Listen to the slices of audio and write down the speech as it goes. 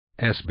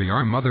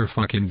SBR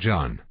motherfucking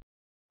John.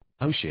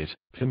 Oh shit,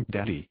 Pimp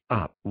Daddy,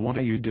 what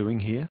are you doing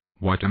here?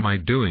 What am I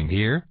doing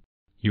here?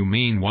 You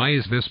mean why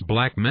is this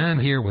black man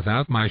here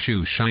without my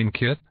shoe shine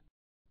kit?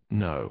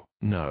 No,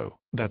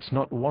 that's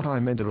not what I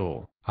meant at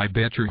all. I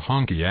bet your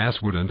honky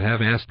ass wouldn't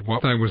have asked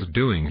what I was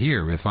doing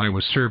here if I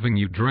was serving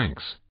you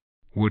drinks.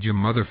 Would you,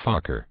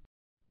 motherfucker?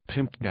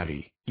 Pimp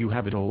Daddy, you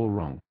have it all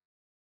wrong.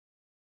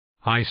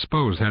 I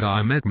suppose had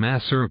I met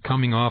Masseur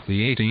coming off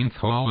the 18th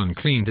hall and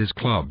cleaned his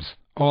clubs,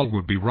 all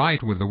would be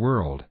right with the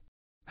world.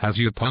 Has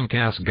your punk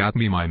ass got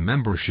me my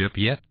membership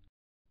yet?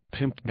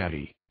 Pimp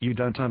Daddy, you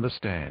don't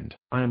understand.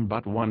 I am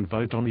but one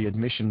vote on the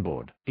admission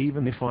board.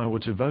 Even if I were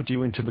to vote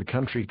you into the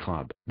country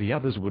club, the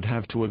others would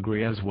have to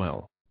agree as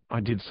well. I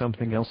did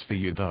something else for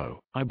you though.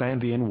 I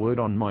banned the N-word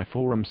on my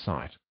forum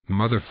site.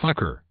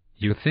 Motherfucker,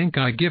 you think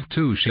I give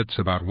two shits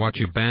about what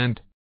you banned?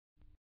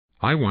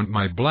 I want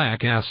my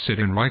black ass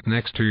sitting right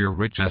next to your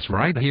rich ass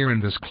right here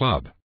in this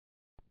club.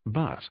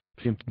 But,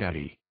 Pimp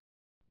Daddy,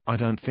 I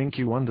don't think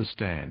you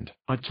understand.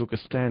 I took a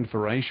stand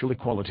for racial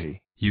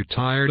equality. You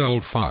tired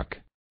old fuck.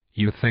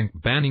 You think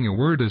banning a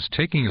word is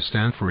taking a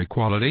stand for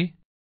equality?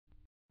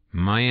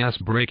 My ass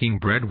breaking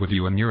bread with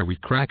you and your wee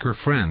cracker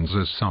friends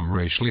is some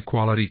racial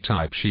equality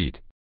type shit.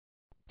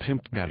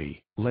 Pimp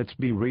Daddy, let's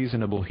be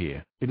reasonable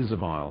here. It is a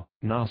vile,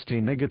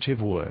 nasty negative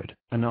word,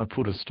 and I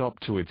put a stop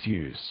to its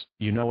use.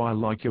 You know I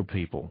like your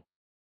people.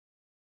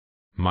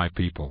 My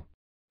people.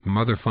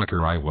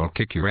 Motherfucker, I will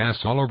kick your ass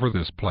all over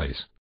this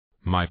place.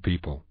 My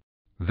people.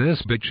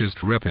 This bitch is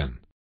trippin'.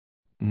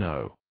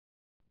 No.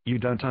 You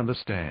don't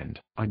understand.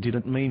 I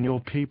didn't mean your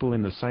people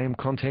in the same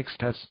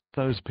context as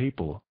those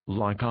people,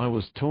 like I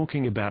was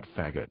talking about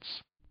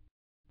faggots.